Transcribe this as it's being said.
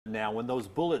Now, when those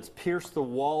bullets pierced the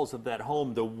walls of that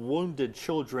home, the wounded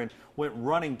children went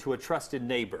running to a trusted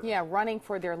neighbor. Yeah, running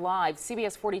for their lives.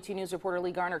 CBS 42 News reporter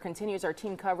Lee Garner continues our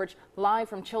team coverage live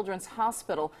from Children's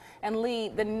Hospital. And Lee,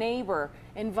 the neighbor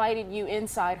invited you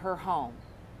inside her home.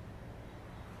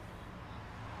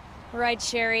 Right,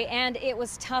 Sherry, and it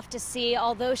was tough to see.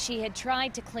 Although she had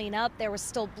tried to clean up, there was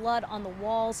still blood on the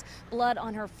walls, blood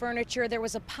on her furniture. There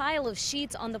was a pile of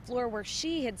sheets on the floor where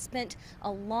she had spent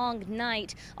a long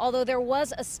night. Although there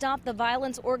was a Stop the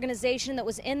Violence organization that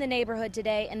was in the neighborhood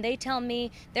today, and they tell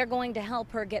me they're going to help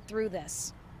her get through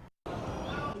this.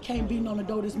 Came beating on the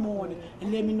door this morning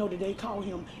and let me know that they called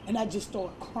him, and I just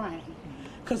started crying.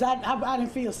 Because I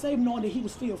didn't feel safe knowing that he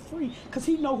was still free, because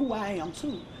he know who I am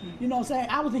too. You know what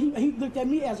I'm saying? He looked at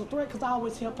me as a threat because I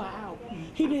always help her out.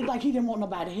 He didn't want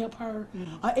nobody to help her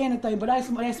or anything, but that's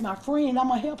my friend. I'm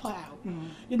gonna help her out.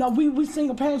 You know, we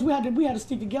single parents, we had to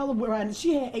stick together with her, and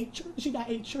she had 8 children. She got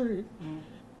 8 children.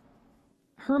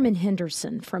 Herman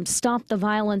Henderson from Stop the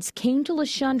Violence came to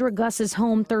LaShundra Gus's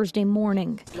home Thursday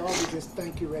morning. God, we just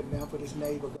thank you right now for this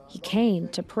neighbor. He came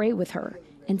to pray with her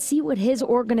and see what his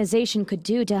organization could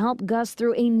do to help Gus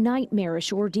through a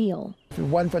nightmarish ordeal. If it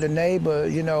wasn't for the neighbor,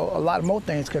 you know, a lot more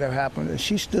things could have happened.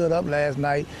 She stood up last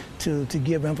night to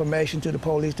give information to the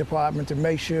police department to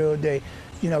make sure they,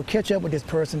 you know, catch up with this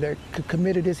person that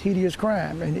committed this hideous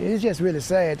crime. And it's just really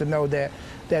sad to know that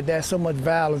there's so much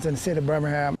violence in the city of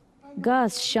Birmingham.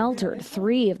 Gus sheltered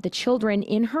 3 of the children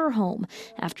in her home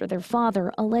after their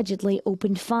father allegedly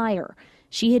opened fire.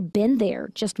 She had been there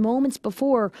just moments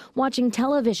before, watching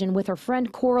television with her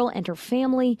friend Coral and her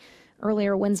family.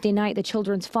 Earlier Wednesday night, the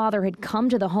children's father had come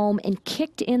to the home and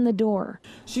kicked in the door.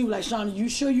 She was like, "Shawnee, you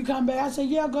sure you coming back?" I said,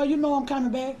 "Yeah, girl, you know I'm coming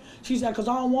back." She said, "Cause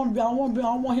I don't want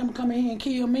him to come in here and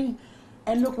kill me."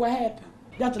 And look what happened.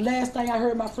 That's the last thing I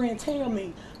heard my friend tell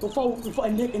me before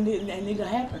and it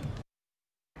happened.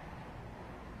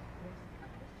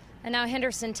 And now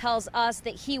Henderson tells us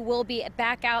that he will be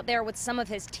back out there with some of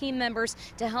his team members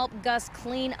to help Gus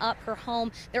clean up her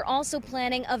home. They're also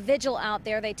planning a vigil out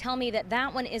there. They tell me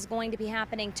that one is going to be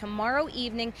happening tomorrow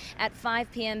evening at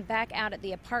 5 p.m. back out at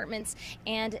the apartments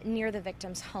and near the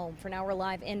victim's home. For now, we're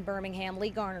live in Birmingham.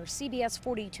 Lee Garner, CBS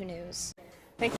 42 News.